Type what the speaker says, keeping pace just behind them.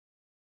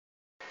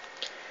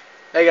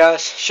Hey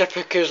guys,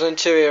 Shepherd Kuzlin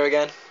 2 here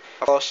again,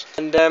 of course.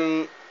 And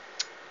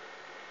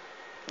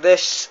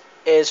this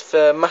is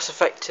for Mass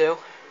Effect 2.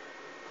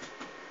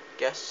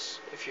 Guess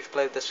if you've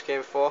played this game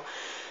before.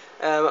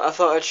 I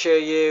thought I'd show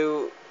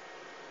you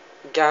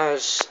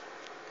guys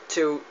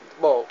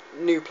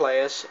new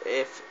players,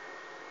 if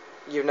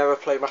you've never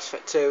played Mass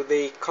Effect 2,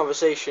 the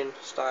conversation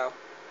style.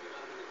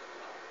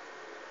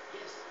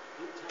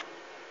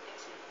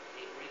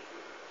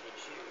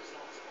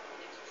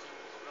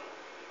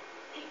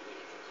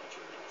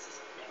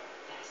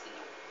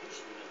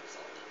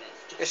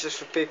 This is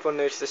for people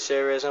new to the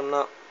series. I'm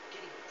not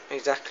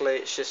exactly,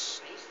 it's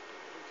just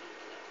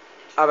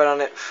I've been on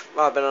it.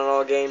 I've been on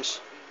all games,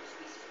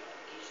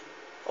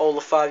 all the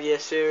 5-year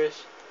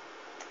series.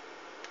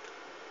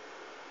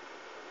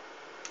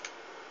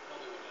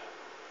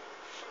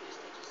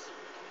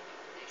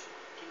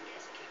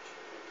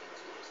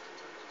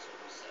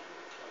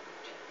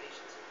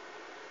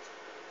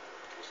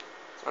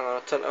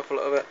 I'll turn it up a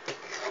little bit.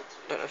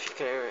 Don't know if you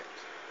can hear it.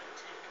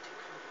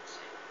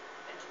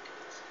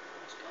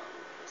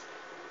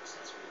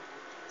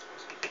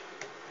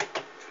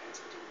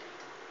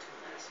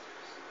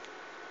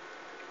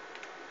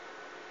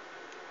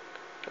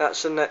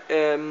 That's I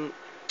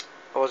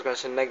was going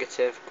to say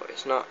negative, but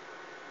it's not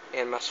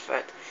in Mass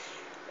Effect.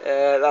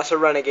 That's a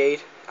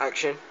renegade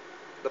action.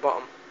 The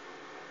bottom.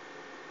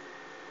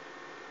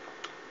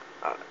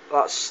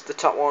 That's the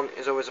top one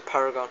is always a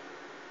paragon.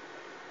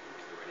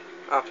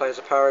 I play as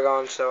a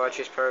paragon, so I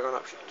choose paragon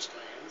options.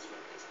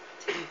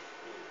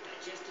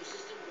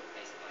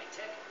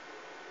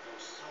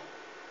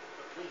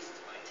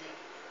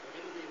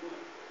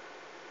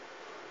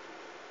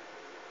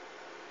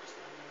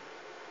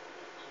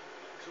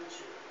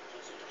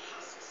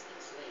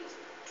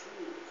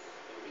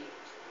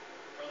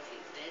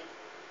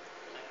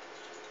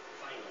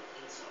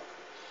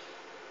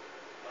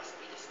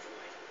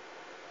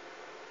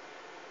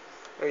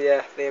 Oh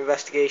yeah, the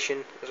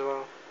investigation as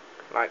well,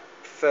 like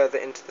further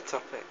into the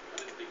topic.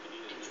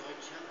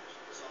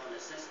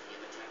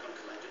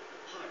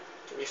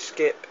 You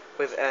skip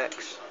with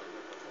X,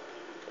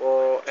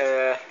 or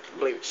I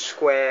believe it's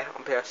square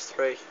on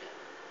PS3.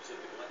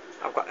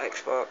 I've got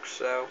Xbox,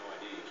 so.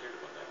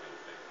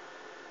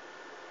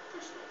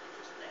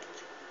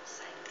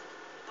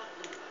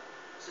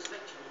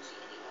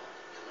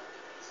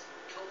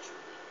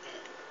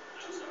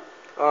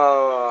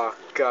 Oh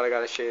god, I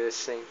gotta show you this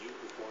scene.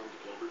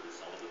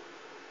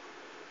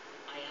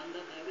 I am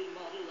the very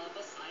model of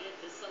a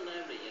scientist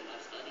Solarian.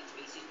 I've studied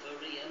species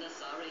Turian,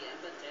 Asari, and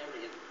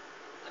Batarian.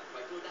 I'm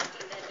quite good at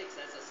genetics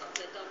as a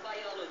subset of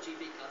biology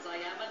because I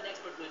am an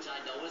expert, which I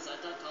know is a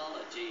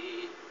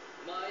tautology.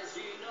 My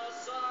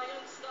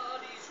xenoscience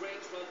studies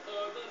range from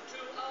urban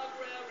to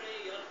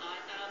agrarian. I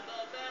am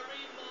the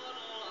very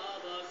model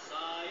of a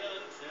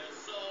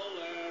scientist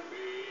Solarian.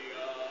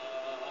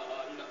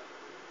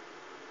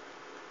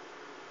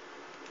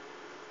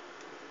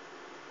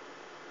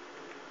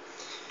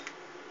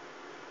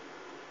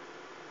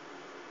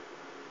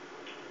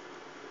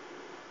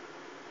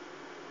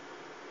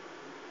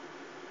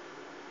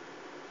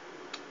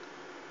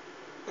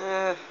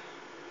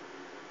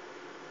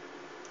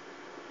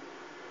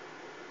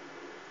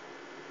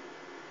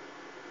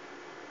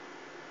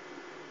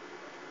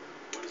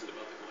 What is it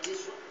about the collector?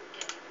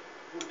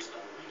 Works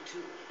by the way,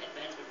 too.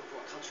 Advancement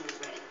before culture was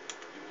ready.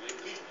 You blame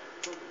the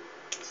Solarians. Krogan.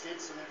 Instead,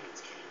 Solarians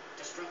came.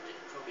 Destructed.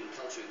 Krogan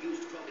culture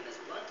used Krogan as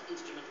blunt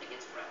instrument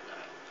against Frat 9.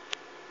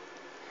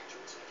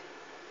 Actual setting.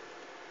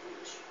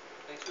 Foolish.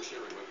 Thanks for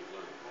sharing what you've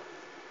learned, Mordin.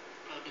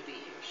 Proud to be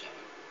here,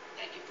 Shepard.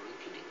 Thank you for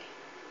including me.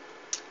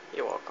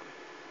 You're welcome.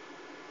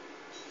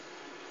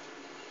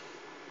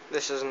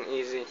 This isn't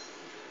easy.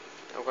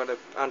 I've got an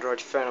Android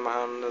phone in my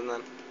hand, and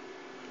then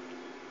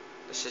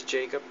this is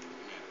Jacob.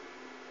 Commander,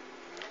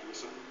 can I help you with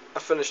something? I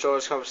finished all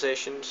his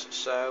conversations,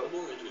 so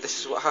this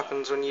is what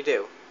happens when you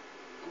do.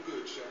 I'm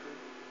good, Shepard.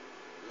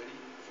 Ready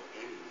for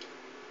anything.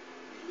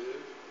 We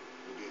live,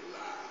 we'll get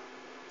loud.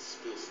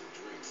 Spill some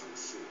drinks on the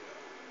Citadel.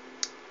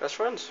 Best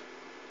friends.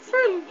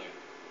 We'll talk later.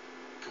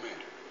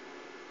 Commander.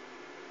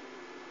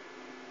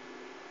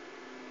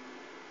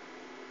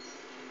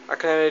 I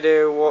can only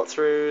do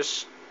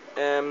walkthroughs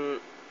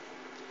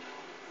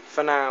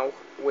for now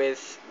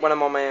with when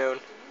I'm on my own.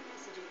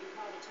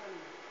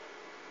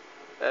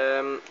 You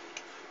had me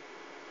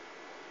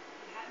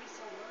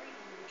so worried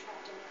when we were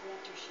trapped on the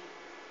collector ship.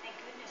 Thank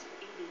goodness for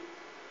Edie.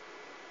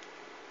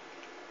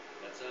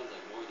 That sounds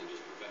like more than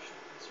just professional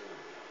concern,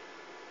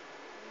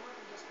 Captain. More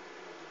than just my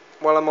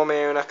brother. While I'm on my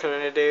own, I can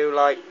only do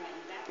like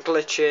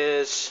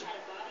glitches, Had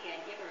a body,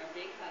 I'd give her a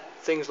big hug.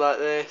 things like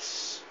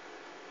this.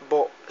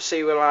 But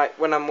see,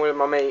 when I'm with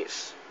my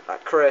mates,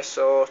 like Chris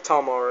or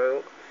Tom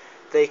or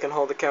they can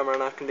hold the camera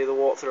and I can do the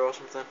walkthrough or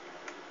something.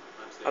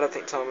 I don't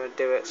think Tom would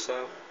do it,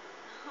 so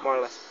more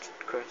or less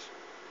Chris. I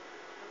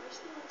wish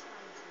there were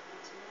times to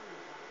get to know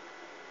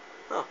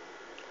you better. Oh,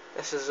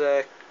 this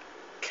is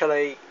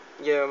Kelly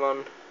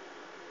Yeoman.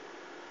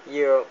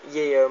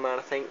 Yeoman,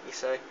 I think you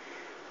say.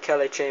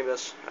 Kelly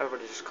Chambers.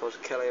 Everybody just calls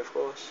her Kelly, of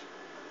course.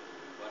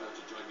 Why don't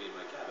you join me in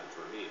my cabin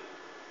for a meal?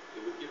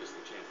 It would give us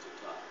the chance to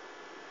talk.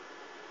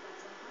 That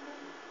sounds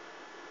wonderful.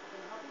 I've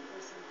been hoping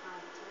for some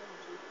private time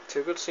with you.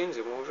 Two good scenes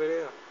in one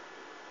video.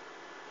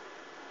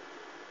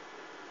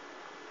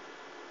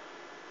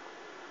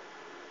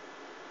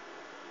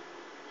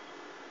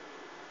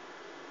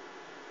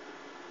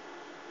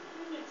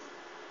 Goodness.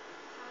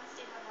 Haven't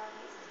stayed out of our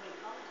way since my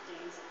college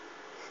days.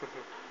 I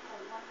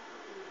had a wonderful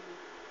evening.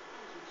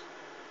 Thank you,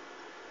 Shepard.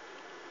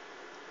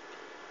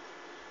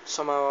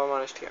 Somehow I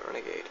managed to get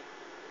Renegade.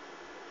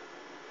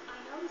 I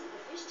noticed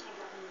the fish tank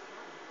up in your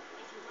cabin.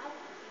 If you'd like,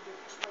 I can feed your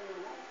fish while you're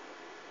away.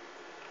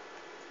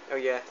 Oh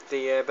yeah,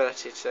 the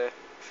ability to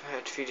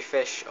feed your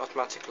fish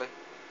automatically.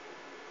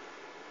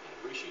 I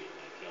appreciate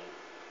that, Kelly.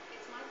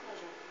 It's my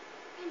pleasure.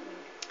 Anyway,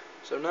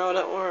 So now I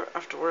don't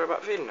have to worry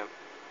about feeding them.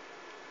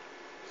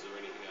 Is there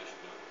anything I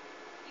should know?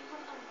 you have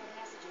unread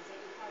messages at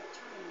your private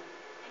terminal.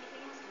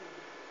 Anything else,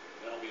 Commander?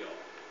 That'll be all.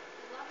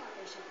 Good luck out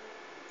there, Shepard.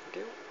 Thank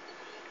you.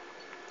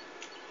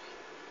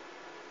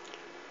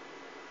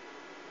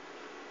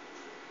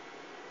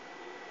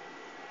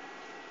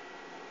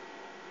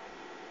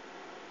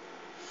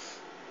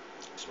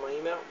 It's my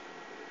email.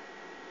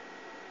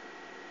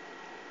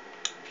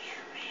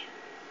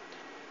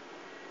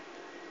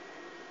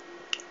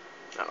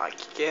 Not like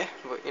you care,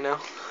 but you know.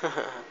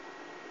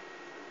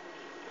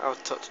 I was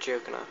taught to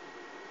joke now.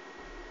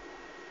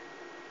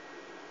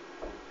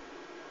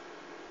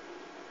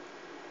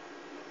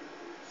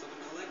 So the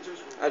collectors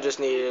were I just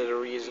needed a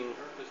reason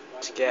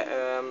to get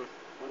a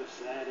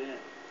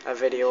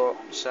video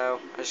up, so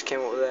I just came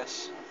up with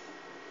this.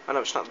 I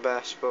know it's not the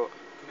best, but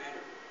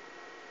Commander,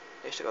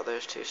 at least I got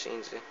those two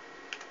scenes in.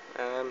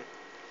 I assume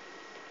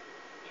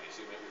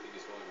everything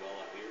is going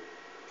well up here?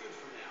 Good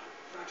for now.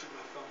 Fractured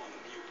my thumb on the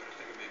mute, but I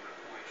think I made my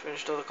point.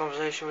 Finished all the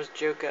conversation with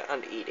Joker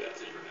and Edie.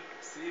 That's it for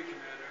now. See you,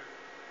 Commander.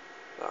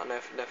 Well, I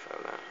know for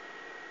defo now.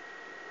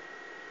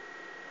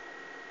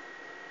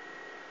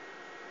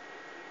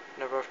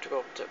 Never have to go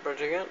up to that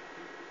bridge again.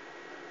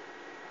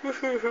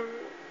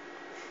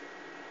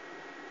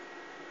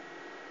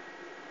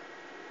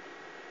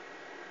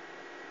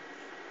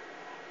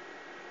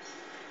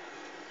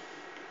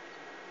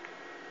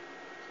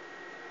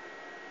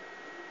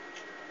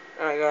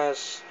 Alright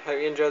guys, hope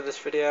you enjoyed this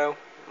video.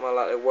 More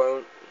likely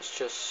won't, it's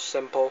just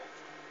simple.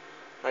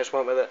 I just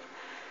went with it.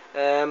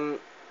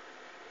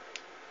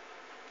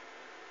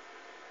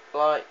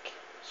 Like,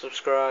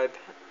 subscribe,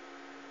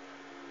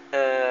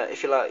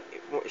 if you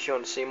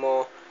want to see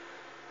more.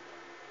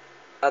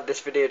 Add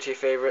this video to your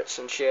favourites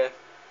and share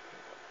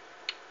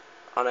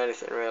on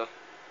anything really.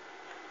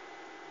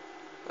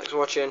 Thanks for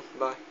watching,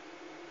 bye.